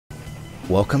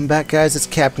Welcome back, guys. It's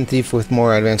Captain Thief with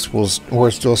more Advanced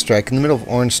Wars Dual Strike in the middle of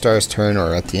Orange Star's turn,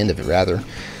 or at the end of it, rather.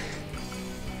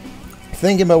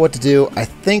 Thinking about what to do. I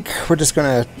think we're just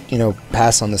gonna,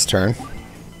 pass on this turn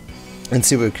and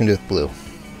see what we can do with blue.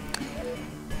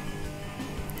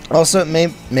 Also, it may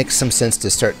make some sense to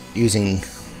start using...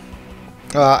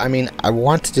 I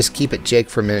want to just keep it Jake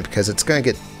for a minute because it's going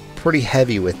to get pretty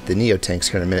heavy with the Neo tanks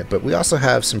here in a minute, but we also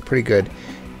have some pretty good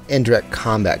indirect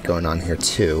combat going on here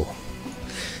too.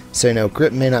 So,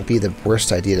 Grip may not be the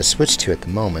worst idea to switch to at the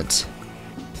moment.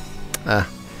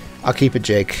 I'll keep it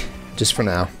Jake, just for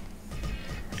now.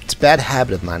 It's a bad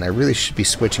habit of mine. I really should be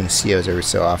switching COs every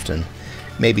so often.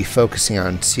 Maybe focusing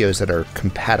on COs that are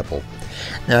compatible.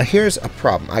 Now, here's a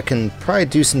problem. I can probably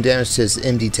do some damage to his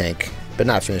MD tank, but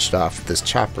not finish it off with this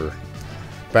chopper.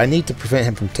 But I need to prevent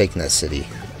him from taking that city.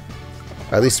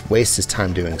 Or at least waste his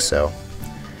time doing so.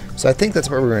 So I think that's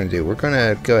what we're going to do. We're going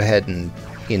to go ahead and,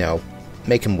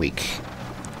 make him weak.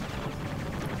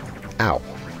 Ow.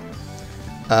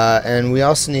 And we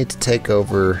also need to take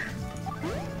over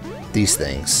these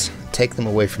things. Take them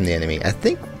away from the enemy. I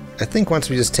think once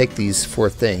we just take these 4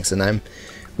 things, and I'm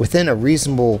within a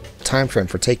reasonable time frame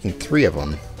for taking 3 of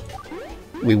them,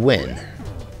 we win.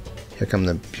 Here come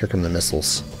the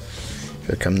missiles.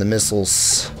 Here come the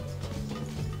missiles.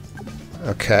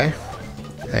 Okay.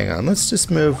 Hang on. Let's just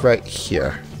move right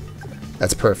here.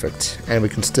 That's perfect. And we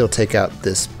can still take out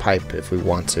this pipe if we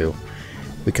want to.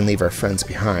 We can leave our friends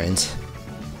behind.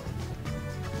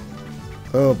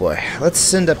 Oh boy. Let's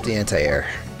send up the anti-air.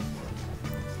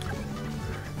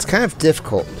 It's kind of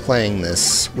difficult playing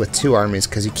this with 2 armies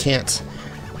because you can't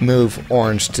move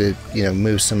orange to,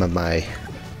 move some of my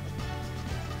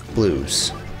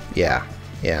blues. Yeah,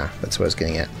 that's what I was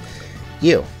getting at.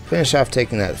 You, finish off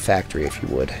taking that factory if you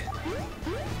would.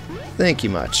 Thank you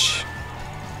much.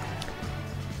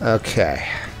 Okay.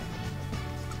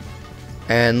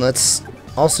 And let's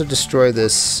also destroy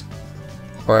this,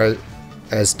 or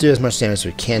do as much damage as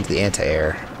we can to the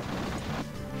anti-air.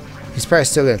 He's probably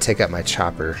still going to take out my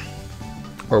chopper,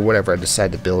 or whatever I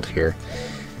decide to build here.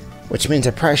 Which means I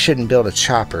probably shouldn't build a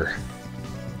chopper.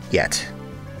 Yet.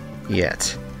 I'm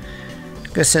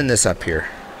going to send this up here,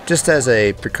 just as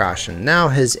a precaution. Now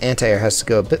his anti-air has to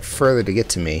go a bit further to get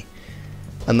to me,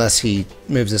 unless he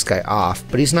moves this guy off,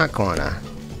 but he's not going to.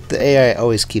 The AI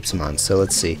always keeps him on, so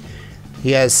let's see.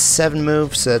 He has 7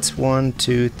 moves, so that's 1,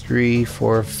 2, 3,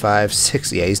 4, 5,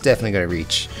 6. Yeah, he's definitely going to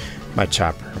reach my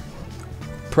chopper.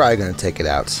 Probably going to take it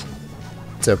out.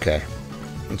 It's okay.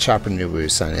 The chopper knew what we were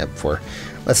signing up for.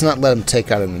 Let's not let him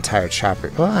take out an entire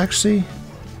chopper. Well, actually,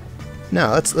 no,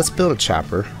 let's build a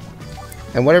chopper.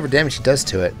 And whatever damage he does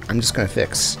to it, I'm just going to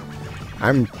fix.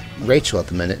 I'm Rachel at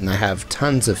the minute, and I have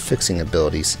tons of fixing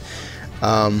abilities.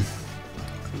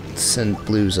 Send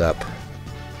blues up.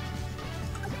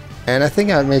 And I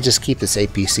think I may just keep this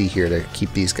APC here to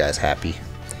keep these guys happy.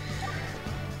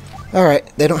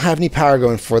 Alright, they don't have any power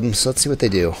going for them, so let's see what they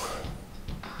do.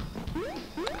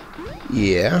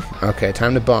 Yeah, okay,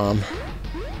 time to bomb.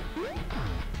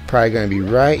 Probably going to be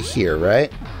right here,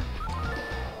 right?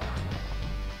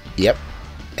 Yep.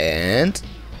 And...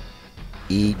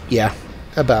 yeah,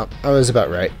 I was about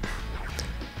right.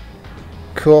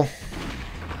 Cool.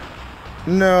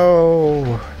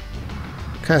 No!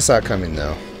 Kind of saw it coming,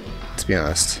 though, to be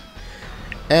honest.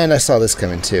 And I saw this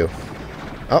coming, too.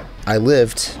 Oh, I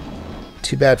lived.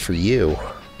 Too bad for you.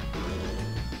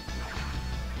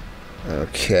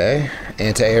 Okay.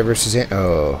 Anti-air versus...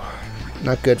 oh,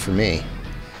 not good for me.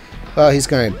 Well, he's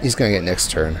gonna get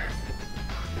next turn.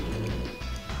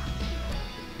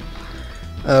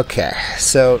 Okay,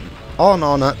 so all in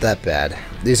all, not that bad.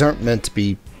 These aren't meant to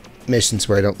be missions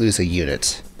where I don't lose a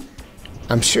unit.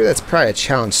 I'm sure that's probably a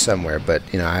challenge somewhere, but,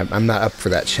 I'm not up for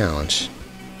that challenge.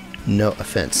 No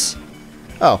offense.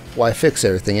 Oh, well, I fixed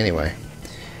everything anyway.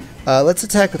 Let's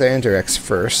attack with our indirects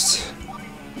first.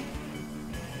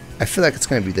 I feel like it's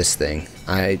going to be this thing.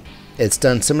 It's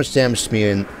done so much damage to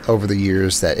me over the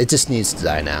years that it just needs to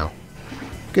die now.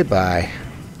 Goodbye.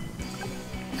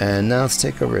 And now let's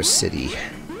take over a city.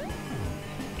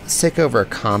 Let's take over a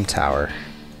comm tower.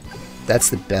 That's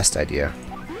the best idea.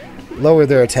 Lower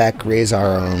their attack, raise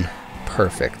our own.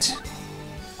 Perfect.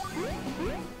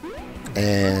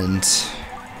 And...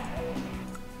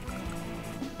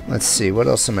 let's see, what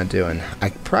else am I doing? I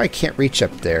probably can't reach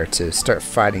up there to start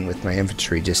fighting with my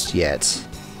infantry just yet.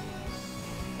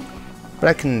 But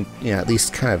I can, at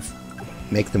least kind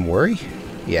of make them worry?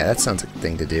 Yeah, that sounds like a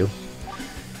thing to do.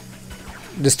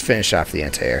 Just to finish off the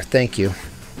anti-air. Thank you.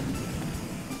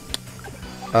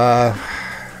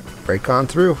 Break on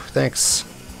through. Thanks.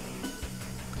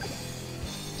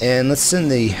 And let's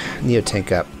send the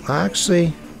Neotank up.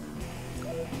 Actually,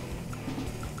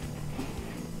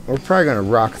 we're probably going to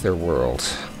rock their world.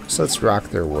 So let's rock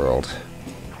their world.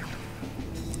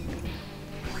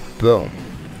 Boom.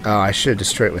 Oh, I should have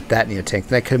destroyed it with that Neotank.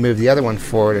 Then I could have moved the other one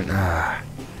forward and...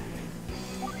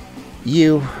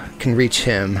 You can reach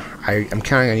him. I'm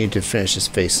counting on you to finish his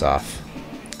face off.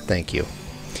 Thank you.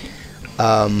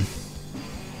 On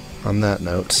that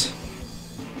note,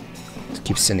 let's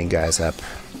keep sending guys up.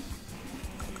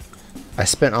 I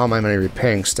spent all my money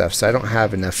repairing stuff, so I don't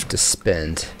have enough to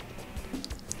spend.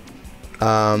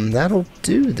 That'll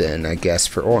do then, I guess,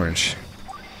 for Orange.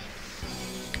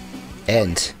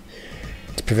 And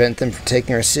to prevent them from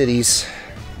taking our cities.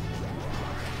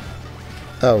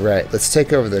 Oh, right. Let's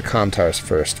take over the comm towers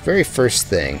first. Very first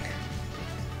thing.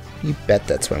 You bet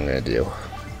that's what I'm going to do.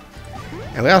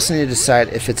 And we also need to decide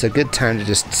if it's a good time to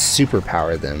just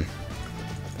superpower them.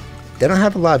 They don't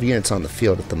have a lot of units on the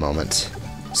field at the moment,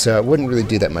 so it wouldn't really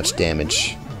do that much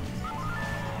damage.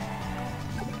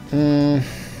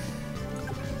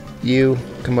 You,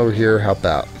 come over here, help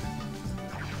out.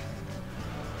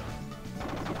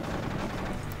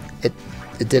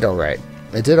 It did alright.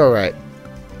 It did alright.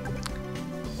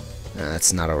 No,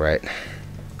 that's not alright.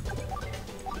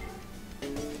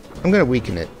 I'm going to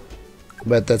weaken it,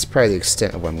 but that's probably the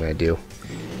extent of what I'm going to do.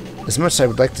 As much as I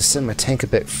would like to send my tank a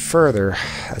bit further,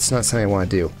 that's not something I want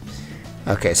to do.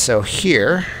 Okay, so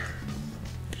here,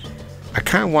 I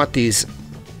kind of want these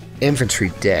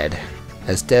infantry dead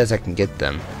as I can get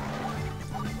them.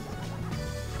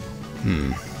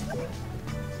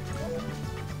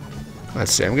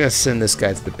 Let's see, I'm going to send this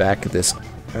guy to the back of this.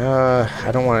 I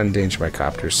don't want to endanger my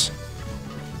copters.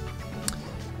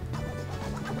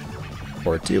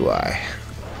 Or do I?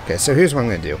 Okay, so here's what I'm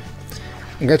going to do.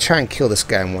 I'm going to try and kill this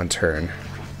guy in one turn.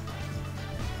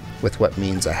 With what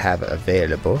means I have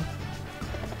available.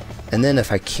 And then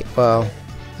if I can't... Well,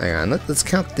 hang on. Let's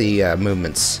count the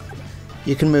movements.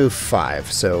 You can move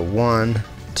 5. So 1,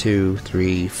 2,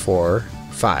 3, 4,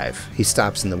 5. He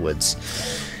stops in the woods.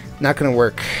 Not going to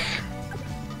work.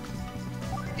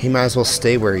 He might as well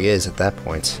stay where he is at that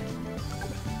point.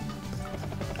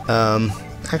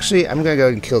 Actually, I'm going to go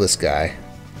and kill this guy.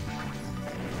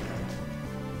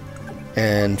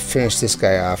 And finish this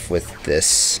guy off with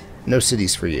this. No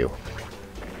cities for you.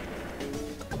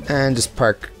 And just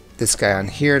park this guy on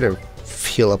here to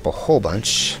heal up a whole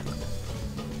bunch.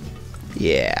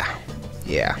 Yeah.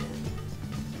 Yeah.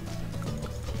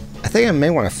 I think I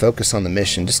may want to focus on the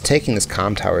mission. Just taking this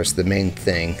comm tower is the main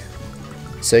thing.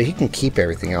 So he can keep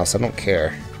everything else. I don't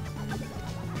care.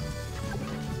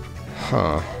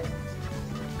 Huh.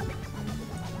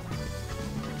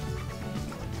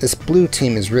 This blue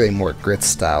team is really more grit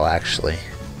style, actually.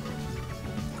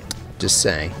 Just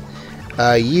saying.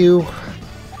 You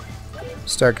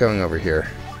start going over here.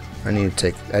 I need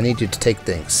you to take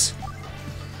things.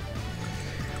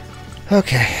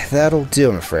 Okay, that'll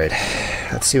do, I'm afraid.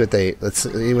 Let's see what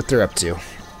they're up to.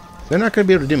 They're not going to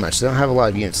be able to do much. They don't have a lot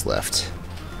of units left.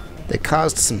 They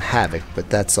caused some havoc,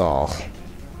 but that's all.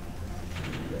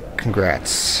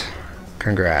 Congrats.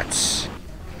 Congrats.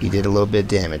 You did a little bit of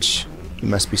damage. You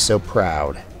must be so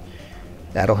proud.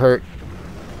 That'll hurt.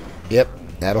 Yep,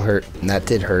 that'll hurt. And that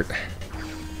did hurt.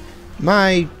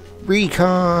 My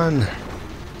recon!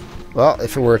 Well,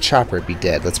 if it were a chopper, it'd be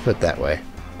dead. Let's put it that way.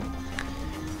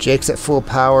 Jake's at full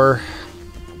power.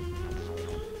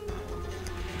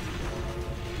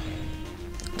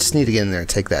 Just need to get in there and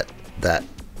take that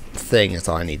thing. That's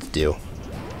all I need to do.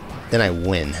 Then I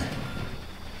win.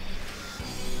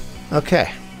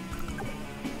 Okay.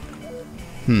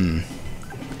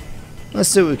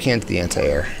 Let's do what we can to the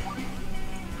anti-air.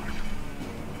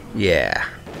 Yeah.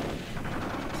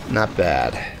 Not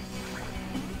bad.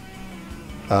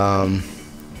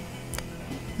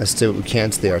 Let's do what we can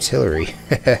to the artillery.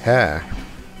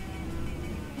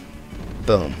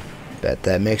 Boom. Bet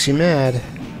that makes you mad.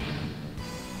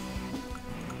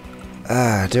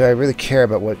 Do I really care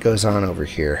about what goes on over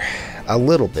here? A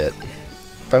little bit.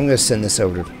 But I'm going to send this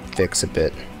over to fix a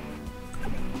bit.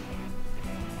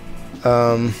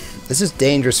 This is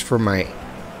dangerous for my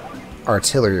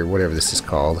artillery or whatever this is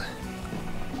called.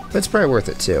 But it's probably worth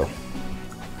it too.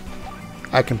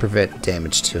 I can prevent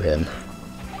damage to him.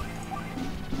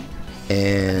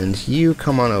 And you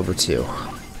come on over too.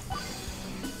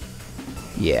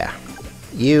 Yeah.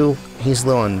 He's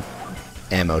low on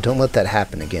ammo. Don't let that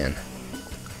happen again.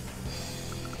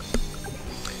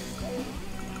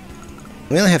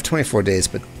 We only have 24 days,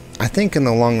 but I think in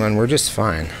the long run we're just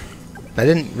fine. I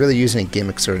didn't really use any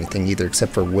gimmicks or anything either,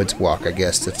 except for Woods Walk, I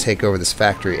guess, to take over this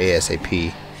factory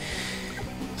ASAP.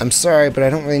 I'm sorry, but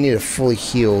I don't really need a fully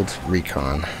healed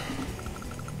recon.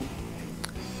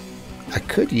 I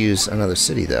could use another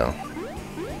city, though.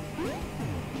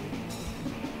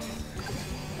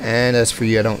 And as for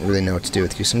you, I don't really know what to do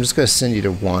with you, so I'm just going to send you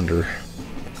to wander.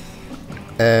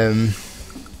 I'm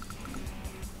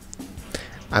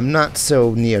not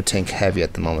so Neotank heavy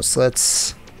at the moment, so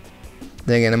let's...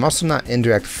 Then again, I'm also not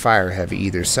indirect fire heavy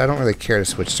either, so I don't really care to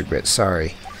switch to grit,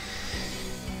 sorry.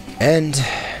 And...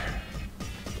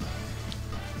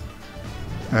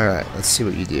 Alright, let's see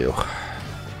what you do.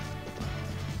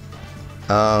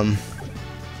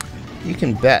 You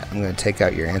can bet I'm going to take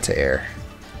out your anti-air.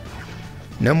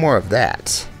 No more of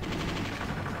that.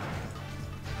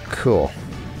 Cool.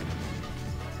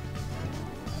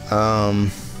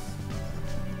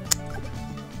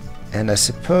 And I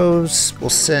suppose we'll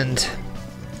send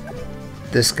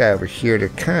this guy over here to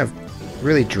kind of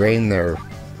really drain their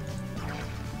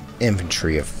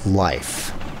infantry of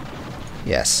life.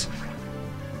 Yes.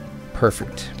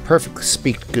 Perfect. Perfect.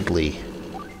 Speak goodly.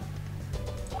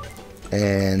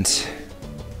 And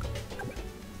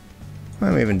what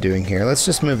am I even doing here? Let's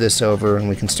just move this over and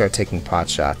we can start taking pot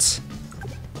shots.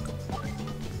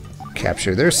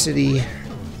 Capture their city.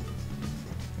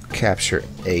 Capture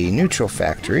a neutral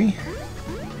factory.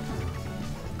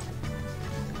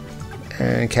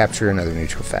 And capture another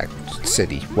neutral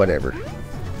city. Whatever.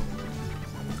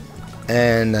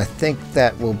 And I think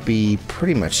that will be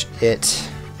pretty much it.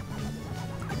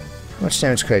 How much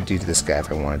damage could I do to this guy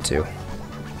if I wanted to?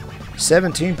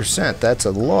 17%, that's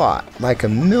a lot. Like a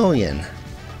million.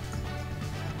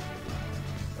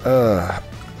 Where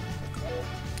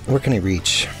can he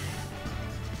reach?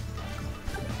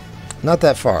 Not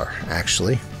that far,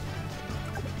 actually.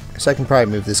 So I can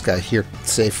probably move this guy here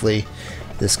safely,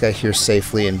 this guy here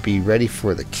safely, and be ready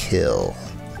for the kill.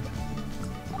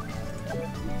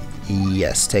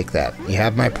 Yes, take that. You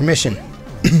have my permission.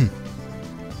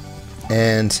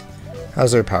 And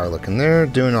how's their power looking? They're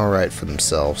doing alright for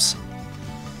themselves.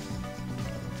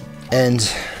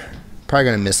 And probably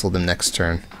going to missile them next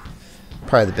turn.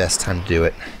 Probably the best time to do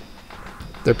it.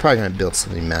 They're probably going to build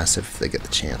something massive if they get the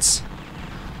chance.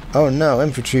 Oh no,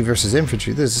 infantry versus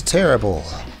infantry. This is terrible.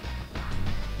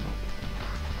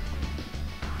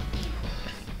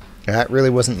 That really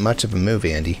wasn't much of a move,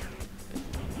 Andy.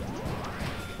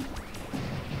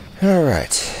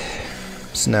 Alright.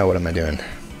 So now what am I doing?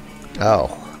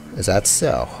 Oh, is that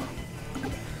so?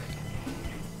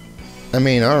 I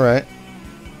mean, alright.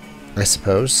 I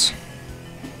suppose.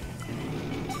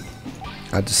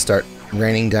 I'll just start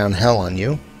raining down hell on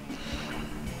you.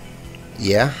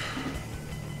 Yeah.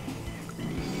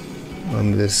 I'll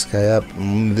move this guy up,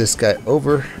 move this guy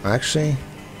over. Actually,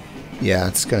 yeah,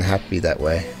 it's gonna have to be that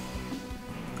way.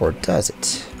 Or does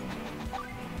it?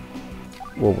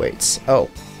 We'll wait. Oh,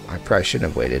 I probably shouldn't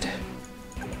have waited.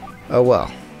 Oh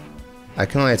well. I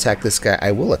can only attack this guy.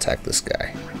 I will attack this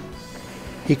guy.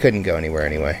 He couldn't go anywhere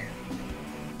anyway.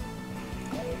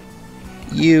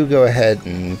 You go ahead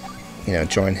and, you know,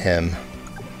 join him.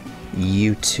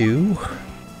 You two.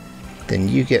 Then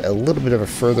you get a little bit of a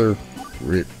further...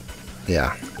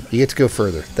 Yeah, you get to go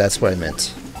further. That's what I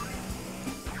meant.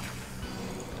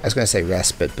 I was going to say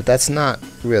respite, but that's not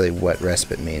really what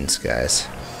respite means, guys.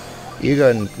 You go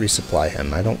ahead and resupply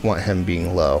him. I don't want him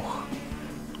being low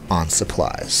on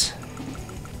supplies.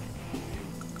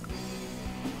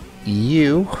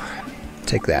 You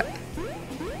take that.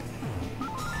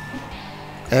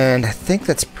 And I think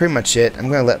that's pretty much it. I'm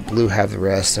going to let blue have the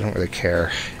rest. I don't really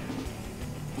care.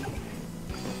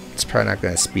 It's probably not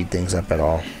going to speed things up at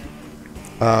all.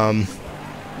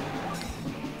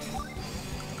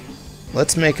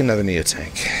 Let's make another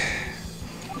Neotank.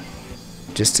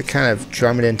 Just to kind of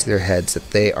drum it into their heads that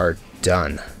they are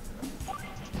done.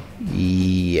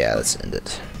 Yeah, let's end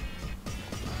it.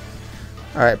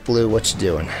 Alright, blue, what you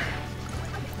doing?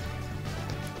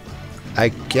 I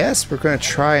guess we're going to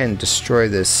try and destroy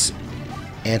this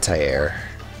anti-air.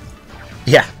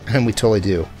 Yeah, and we totally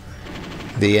do.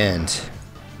 The end.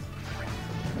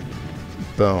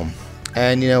 Boom.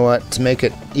 And you know what? To make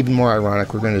it even more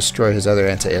ironic, we're going to destroy his other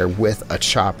anti-air with a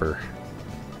chopper.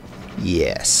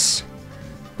 Yes.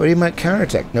 But he might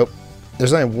counterattack. Nope.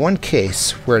 There's only one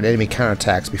case where an enemy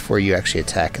counterattacks before you actually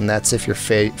attack, and that's if you're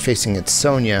facing its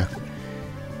Sonya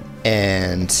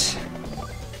and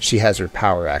she has her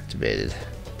power activated.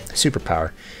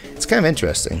 Superpower. It's kind of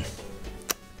interesting.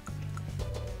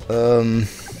 I'm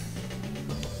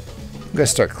going to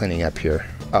start cleaning up here.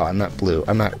 Oh, I'm not blue.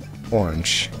 I'm not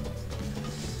orange.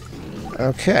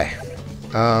 Okay.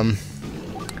 I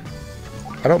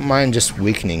don't mind just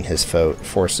weakening his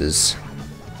forces.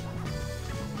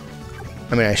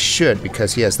 I mean, I should,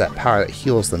 because he has that power that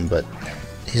heals them, but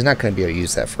he's not going to be able to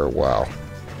use that for a while.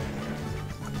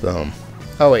 Boom.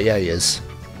 Oh, wait, yeah, he is.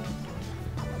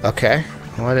 Okay.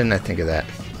 Why didn't I think of that?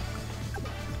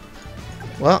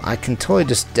 Well, I can totally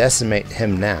just decimate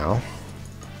him now.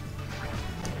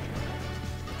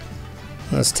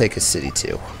 Let's take a city,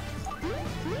 too.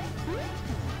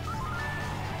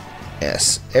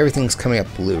 Yes, everything's coming up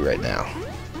blue right now.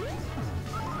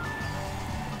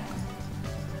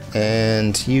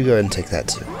 And you go ahead and take that,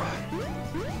 too.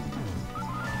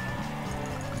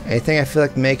 Anything I feel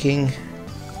like making?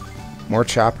 More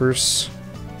choppers?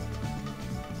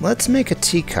 Let's make a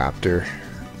T-copter,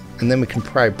 and then we can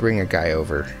probably bring a guy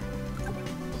over.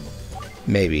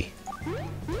 Maybe.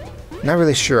 Not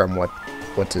really sure on what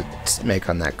to make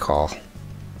on that call.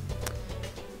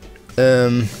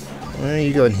 Well,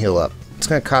 you go and heal up. It's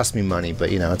gonna cost me money,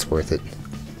 but you know, it's worth it.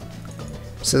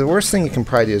 So the worst thing you can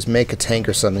probably do is make a tank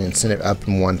or something and send it up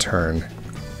in one turn,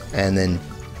 and then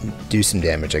do some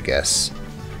damage, I guess.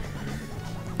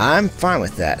 I'm fine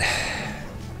with that.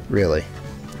 Really.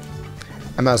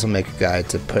 I might as well make a guy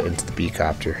to put into the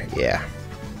B-copter. Yeah.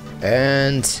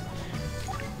 And...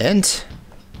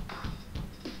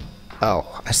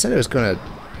 Oh, I said it was going to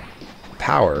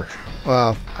power.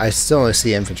 Well, I still only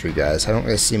see infantry guys. I don't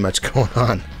really see much going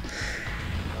on.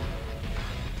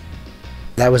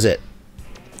 That was it.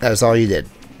 That was all you did.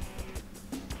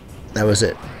 That was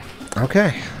it.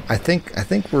 Okay. I think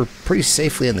we're pretty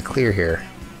safely in the clear here.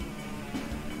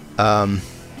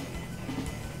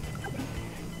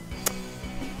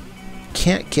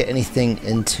 Can't get anything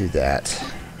into that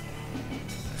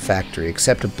factory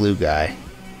except a blue guy,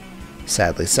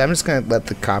 sadly. So I'm just gonna let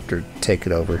the copter take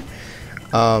it over.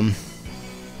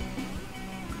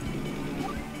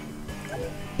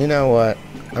 You know what?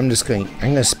 I'm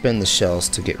gonna spin the shells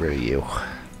to get rid of you.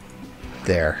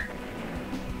 There.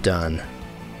 Done.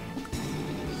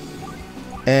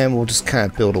 And we'll just kind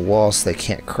of build a wall so they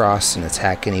can't cross and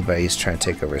attack anybody who's trying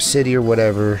to take over a city or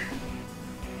whatever.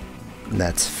 And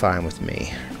that's fine with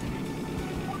me.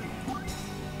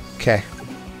 Okay.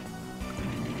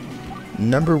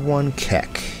 Number 1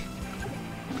 Keck.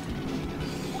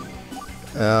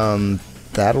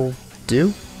 That'll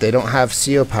do. They don't have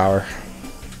CO power.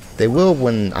 They will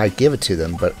when I give it to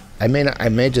them, but I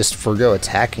may just forgo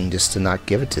attacking just to not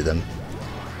give it to them.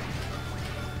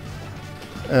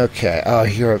 Okay. Oh,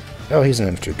 he's an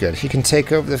infantry. Good. He can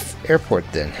take over the airport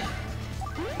then.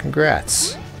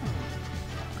 Congrats.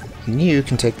 And you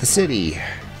can take the city.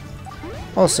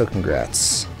 Also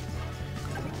congrats.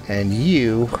 And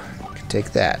you can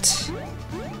take that.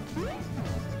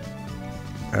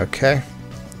 Okay.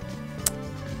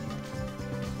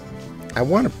 I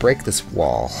want to break this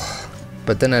wall,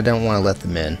 but then I don't want to let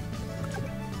them in.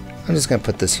 I'm just going to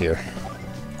put this here.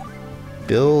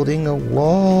 Building a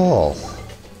wall.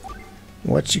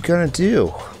 What you gonna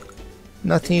do?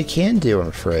 Nothing you can do, I'm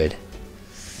afraid.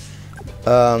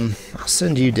 I'll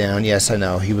send you down. Yes, I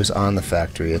know. He was on the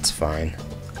factory. It's fine.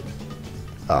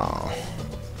 Oh.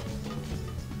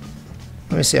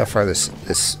 Let me see how far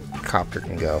this copter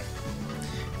can go.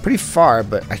 Pretty far,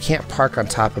 but I can't park on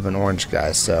top of an orange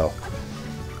guy, so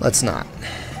let's not.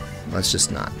 Let's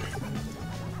just not.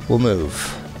 We'll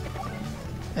move.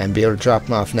 And be able to drop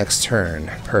him off next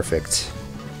turn. Perfect.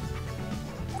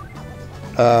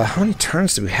 How many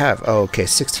turns do we have? Oh, okay,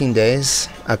 16 days.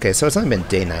 Okay, so it's only been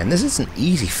day 9. This is an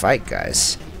easy fight,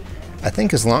 guys. I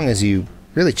think as long as you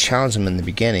really challenge them in the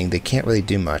beginning, they can't really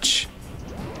do much.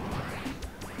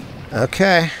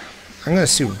 Okay. I'm going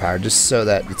to superpower just so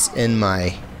that it's in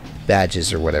my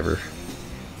badges or whatever.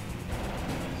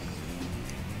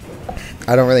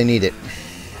 I don't really need it.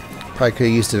 Probably could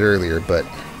have used it earlier, but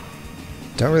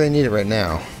don't really need it right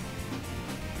now.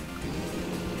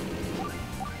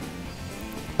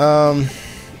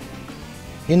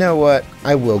 You know what?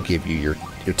 I will give you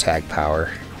your tag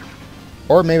power.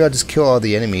 Or maybe I'll just kill all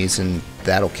the enemies and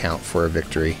that'll count for a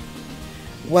victory.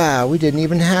 Wow, we didn't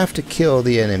even have to kill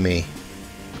the enemy.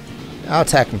 I'll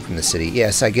attack him from the city.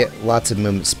 Yes, I get lots of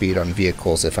movement speed on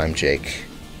vehicles if I'm Jake.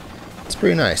 It's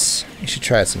pretty nice. You should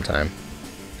try it sometime.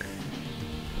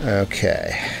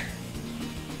 Okay.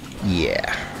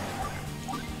 Yeah.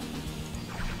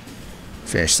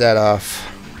 Finish that off.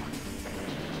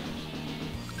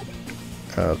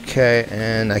 Okay,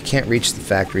 and I can't reach the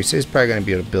factory, so he's probably going to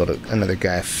be able to build another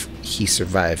guy if he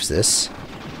survives this.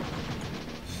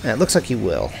 And it looks like he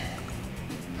will.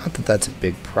 Not that that's a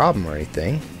big problem or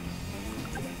anything.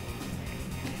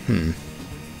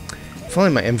 If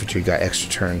only my infantry got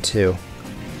extra turn, too.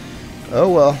 Oh,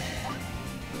 well.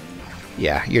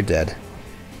 Yeah, you're dead.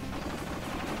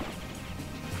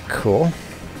 Cool.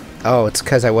 Oh, it's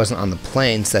because I wasn't on the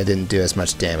planes that I didn't do as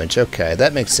much damage. Okay,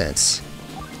 that makes sense.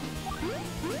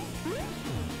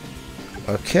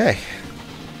 Okay.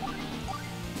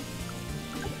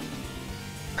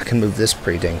 I can move this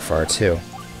pretty dang far, too.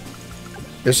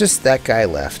 There's just that guy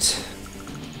left.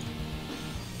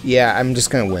 Yeah, I'm just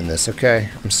gonna win this, okay?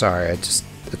 I'm sorry,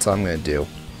 that's all I'm gonna do.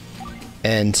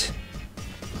 And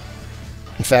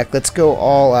in fact, let's go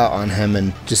all out on him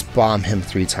and just bomb him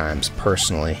 3 times,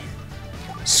 personally.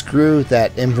 Screw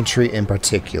that infantry in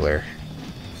particular.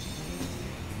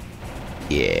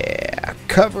 Yeah.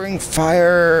 Covering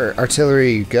fire!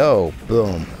 Artillery, go!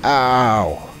 Boom.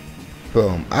 Ow!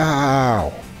 Boom.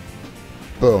 Ow!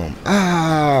 Boom.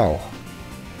 Ow!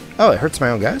 Oh, it hurts my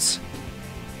own guys?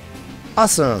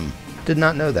 Awesome! Did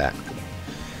not know that.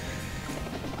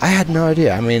 I had no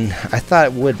idea. I mean, I thought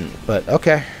it wouldn't, but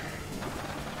okay.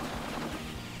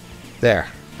 There.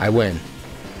 I win.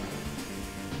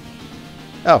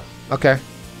 Oh, okay.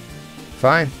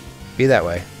 Fine. Be that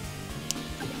way.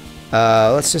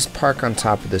 Let's just park on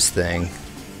top of this thing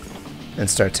and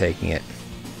start taking it.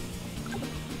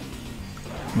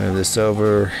 Move this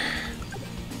over.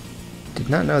 Did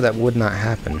not know that would not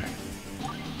happen.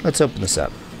 Let's open this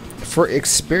up. For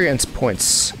experience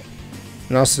points.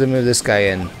 And also to move this guy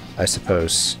in, I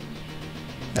suppose.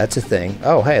 That's a thing.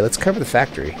 Oh, hey, let's cover the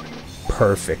factory.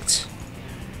 Perfect.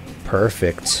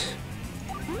 Perfect.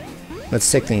 Let's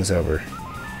take things over.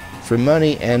 For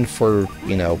money and for,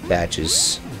 you know,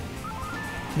 badges.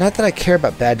 Not that I care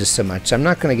about badges so much. I'm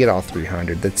not going to get all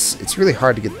 300. It's really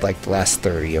hard to get, like, the last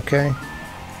 30, okay?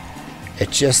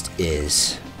 It just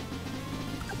is.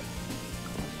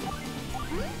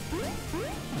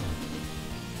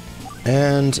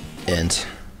 And end.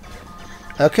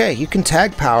 Okay, you can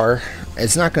tag power.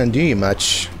 It's not going to do you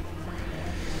much.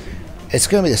 It's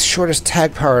going to be the shortest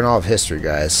tag power in all of history,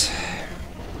 guys.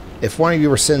 If one of you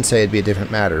were Sensei, it'd be a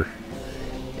different matter.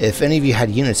 If any of you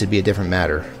had units, it'd be a different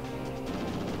matter.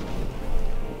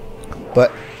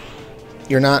 But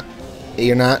you're not,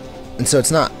 and so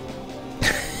it's not.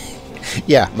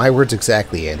 Yeah, my words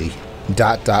exactly, Andy. ...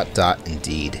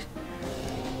 indeed.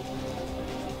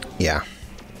 Yeah.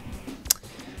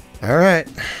 Alright.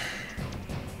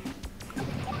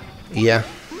 Yeah,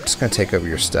 I'm just gonna take over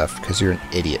your stuff, because you're an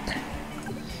idiot.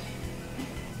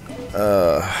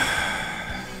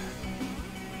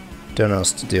 Don't know what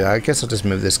else to do. I guess I'll just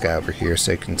move this guy over here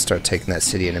so I can start taking that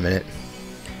city in a minute.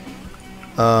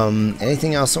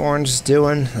 Anything else Orange is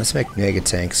doing? Let's make mega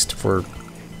tanks for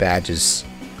badges.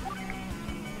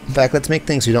 In fact, let's make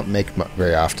things we don't make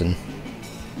very often.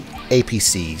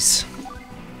 APCs.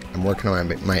 I'm working on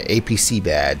my APC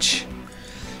badge.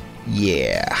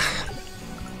 Yeah.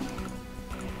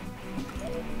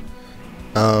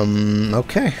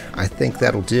 Okay. I think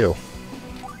that'll do.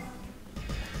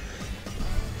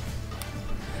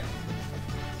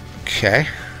 Okay.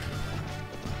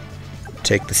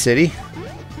 Take the city.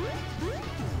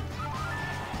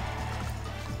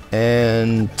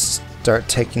 And start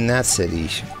taking that city.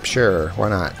 Sure, why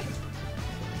not?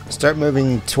 Start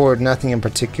moving toward nothing in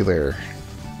particular.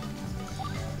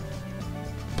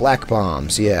 Black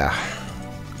bombs, yeah.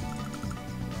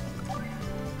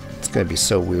 It's gonna be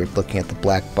so weird looking at the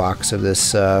black box of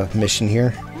this mission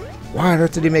here. Why on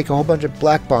earth did he make a whole bunch of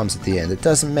black bombs at the end? It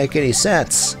doesn't make any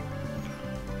sense.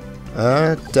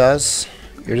 It does.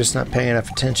 You're just not paying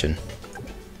enough attention.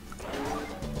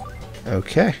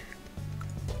 Okay.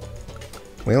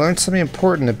 We learned something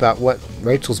important about what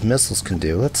Rachel's missiles can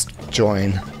do. Let's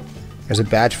join. There's a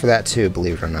badge for that too,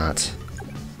 believe it or not.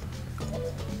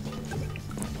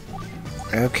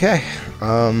 Okay.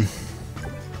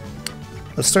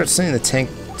 Let's start sending the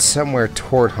tank somewhere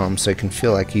toward home so I can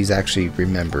feel like he's actually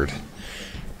remembered.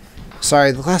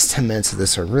 Sorry, the last 10 minutes of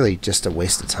this are really just a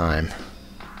waste of time.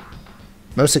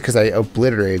 Mostly because I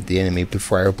obliterated the enemy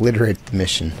before I obliterated the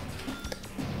mission.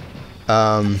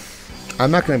 I'm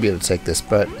not going to be able to take this,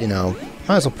 but, you know,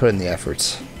 might as well put in the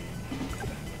efforts.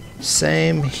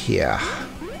 Same here.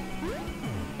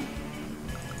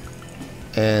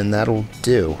 And that'll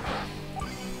do.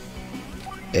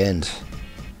 And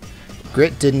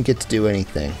Grit didn't get to do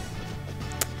anything.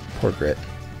 Poor Grit.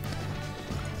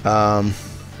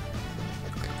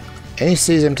 Any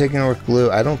cities I'm taking over with glue?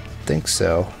 I don't think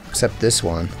so. Except this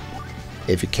one.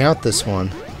 If you count this one.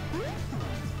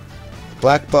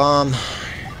 Black Bomb.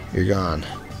 You're gone.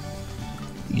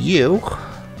 You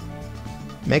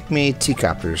make me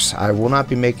T-copters. I will not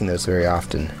be making those very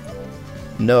often.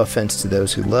 No offense to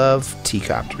those who love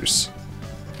T-copters.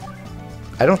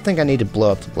 I don't think I need to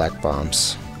blow up the black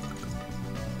bombs.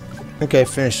 Okay,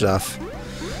 finish it off.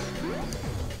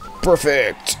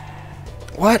 Perfect!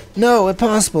 What? No,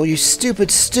 impossible, you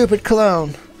stupid, stupid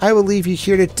clone. I will leave you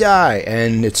here to die.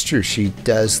 And it's true, she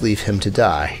does leave him to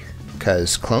die.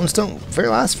 Because clones don't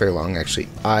last very long, actually.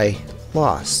 I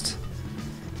lost.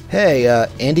 Hey,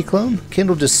 Andy clone?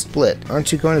 Kindle just split.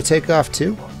 Aren't you going to take off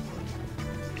too?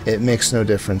 It makes no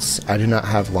difference. I do not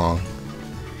have long.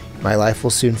 My life will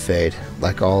soon fade,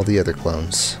 like all the other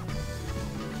clones.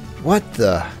 What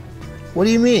the? What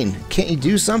do you mean? Can't you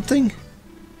do something?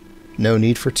 No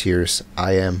need for tears.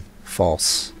 I am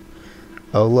false.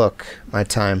 Oh look, my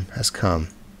time has come.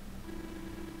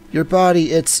 Your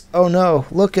body, it's... Oh no,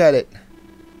 look at it.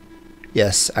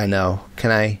 Yes, I know.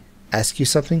 Can I ask you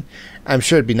something? I'm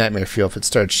sure it'd be Nightmare Fuel if it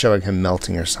started showing him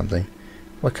melting or something.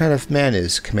 What kind of man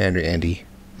is Commander Andy?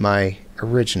 My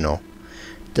original.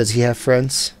 Does he have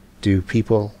friends? Do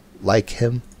people like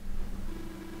him?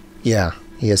 Yeah,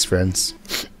 he has friends.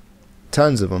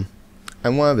 Tons of them.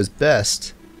 I'm one of his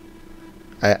best.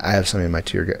 I have something in my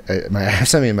I have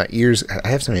something in my ears. I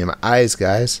have something in my eyes,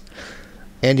 guys.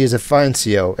 Andy is a fine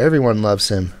CO. Everyone loves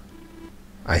him.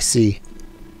 I see.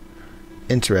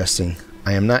 Interesting.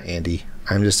 I am not Andy.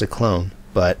 I'm just a clone.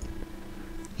 But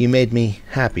you made me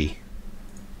happy.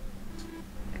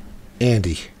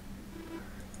 Andy. ...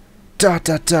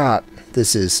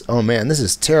 This is... Oh man, this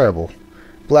is terrible.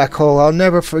 Black hole, I'll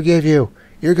never forgive you.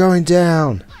 You're going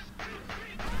down.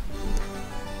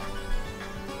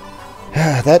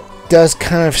 That does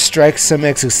kind of strike some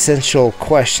existential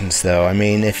questions, though. I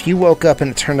mean, if you woke up and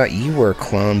it turned out you were a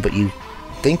clone, but you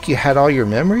think you had all your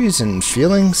memories and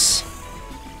feelings?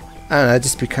 I don't know, that'd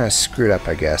just be kind of screwed up,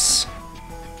 I guess.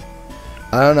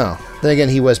 I don't know. Then again,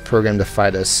 he was programmed to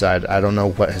fight us, so I don't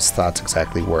know what his thoughts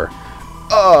exactly were.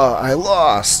 Oh, I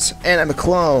lost! And I'm a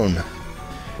clone!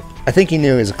 I think he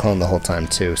knew he was a clone the whole time,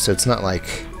 too, so it's not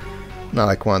like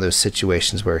one of those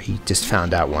situations where he just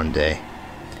found out one day.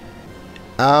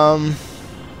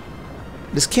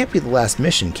 This can't be the last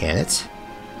mission, can it?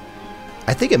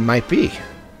 I think it might be.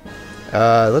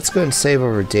 Let's go ahead and save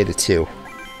over data 2.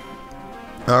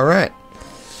 Alright.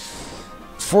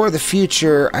 For the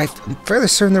future, I'm fairly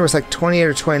certain there was like 28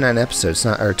 or 29 episodes,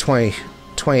 or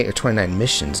 28 or 29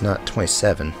 missions, not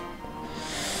 27.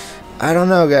 I don't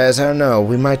know, guys, I don't know.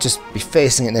 We might just be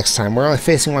facing it next time. We're only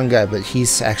facing one guy, but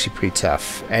he's actually pretty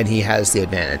tough, and he has the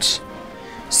advantage.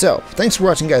 So, thanks for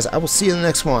watching, guys. I will see you in the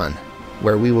next one,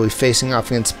 where we will be facing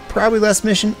off against probably last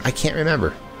mission. I can't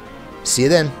remember. See you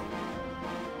then.